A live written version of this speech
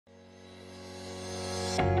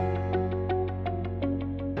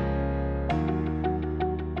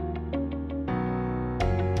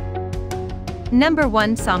Number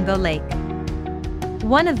 1. Somgo Lake.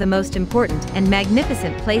 One of the most important and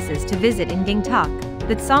magnificent places to visit in Gangtok,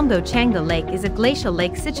 the Somgo Changgo Lake is a glacial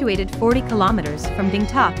lake situated 40 kilometers from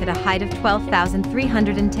Gangtok at a height of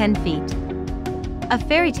 12,310 feet. A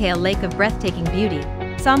fairy tale lake of breathtaking beauty,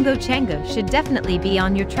 Somgo Changgo should definitely be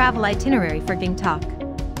on your travel itinerary for Gangtok.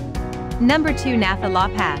 Number 2. Natha La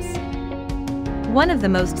Pass. One of the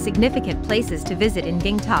most significant places to visit in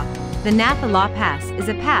Gangtok, the Natha La Pass is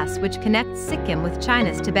a pass which connects Sikkim with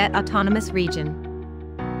China's Tibet Autonomous Region.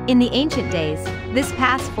 In the ancient days, this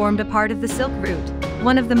pass formed a part of the Silk Route,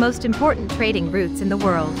 one of the most important trading routes in the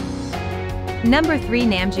world. Number 3.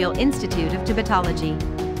 Namgyal Institute of Tibetology.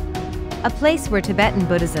 A place where Tibetan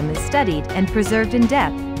Buddhism is studied and preserved in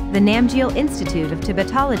depth, the Namgyal Institute of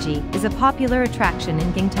Tibetology is a popular attraction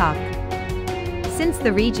in Gangtok. Since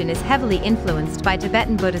the region is heavily influenced by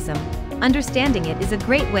Tibetan Buddhism, understanding it is a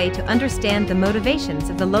great way to understand the motivations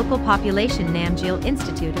of the local population. Namgyal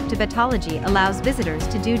Institute of Tibetology allows visitors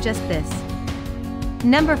to do just this.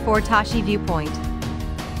 Number 4. Tashi Viewpoint.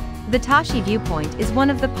 The Tashi Viewpoint is one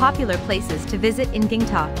of the popular places to visit in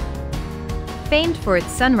Gangtok. Famed for its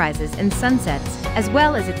sunrises and sunsets, as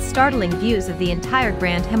well as its startling views of the entire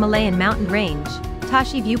Grand Himalayan mountain range,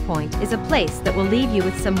 Tashi Viewpoint is a place that will leave you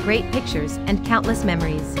with some great pictures and countless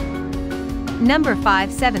memories. Number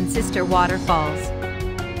 5. Seven Sister Waterfalls.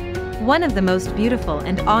 One of the most beautiful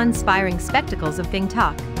and awe-inspiring spectacles of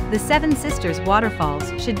Gangtok, the Seven Sisters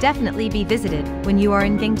Waterfalls should definitely be visited when you are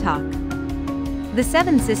in Gangtok. The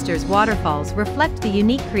Seven Sisters Waterfalls reflect the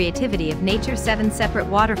unique creativity of nature. 7 separate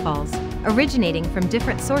waterfalls, originating from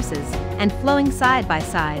different sources and flowing side by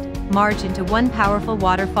side, merge into one powerful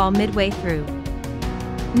waterfall midway through.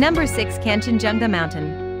 Number 6. Kanchenjunga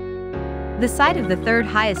Mountain. The site of the third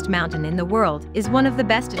highest mountain in the world is one of the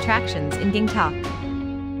best attractions in Gangtok.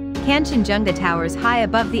 Kanchenjunga towers high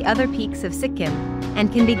above the other peaks of Sikkim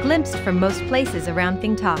and can be glimpsed from most places around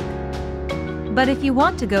Gangtok. But if you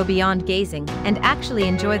want to go beyond gazing and actually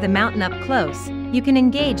enjoy the mountain up close, you can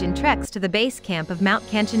engage in treks to the base camp of Mount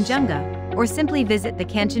Kanchenjunga or simply visit the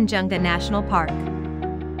Kanchenjunga National Park.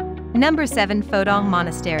 Number 7. Phodong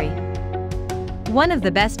Monastery. One of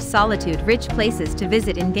the best solitude-rich places to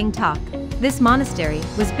visit in Gangtok, this monastery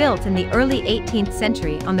was built in the early 18th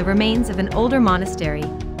century on the remains of an older monastery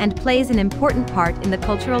and plays an important part in the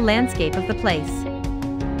cultural landscape of the place.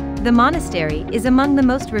 The monastery is among the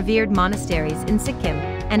most revered monasteries in Sikkim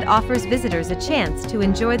and offers visitors a chance to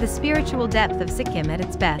enjoy the spiritual depth of Sikkim at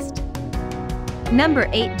its best. Number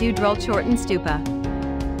 8. Dudrul Chorten Stupa.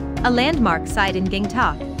 A landmark site in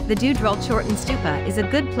Gangtok, the Dudrul Chorten Stupa is a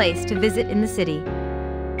good place to visit in the city.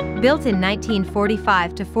 Built in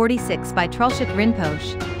 1945–46 by Trulshik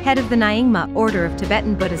Rinpoche, head of the Nyingma order of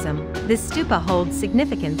Tibetan Buddhism, this stupa holds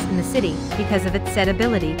significance in the city because of its said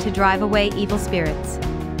ability to drive away evil spirits.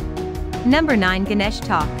 Number 9. Ganesh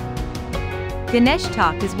Tok. Ganesh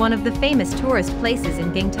Tok is one of the famous tourist places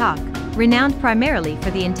in Gangtok, renowned primarily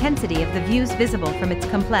for the intensity of the views visible from its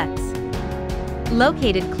complex.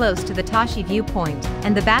 Located close to the Tashi Viewpoint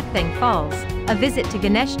and the Bakthang Falls, a visit to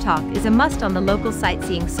Ganesh Tok is a must on the local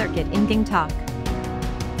sightseeing circuit in Gangtok.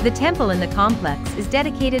 The temple in the complex is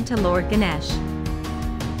dedicated to Lord Ganesh.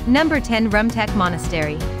 Number 10. Rumtek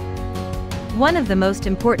Monastery. One of the most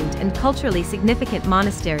important and culturally significant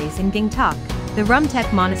monasteries in Gangtok, the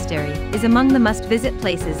Rumtek Monastery is among the must-visit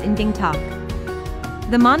places in Gangtok.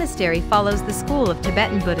 The monastery follows the school of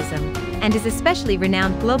Tibetan Buddhism and is especially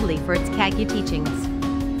renowned globally for its Kagyu teachings.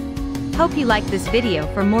 Hope you liked this video.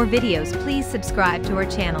 For more videos, please subscribe to our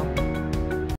channel.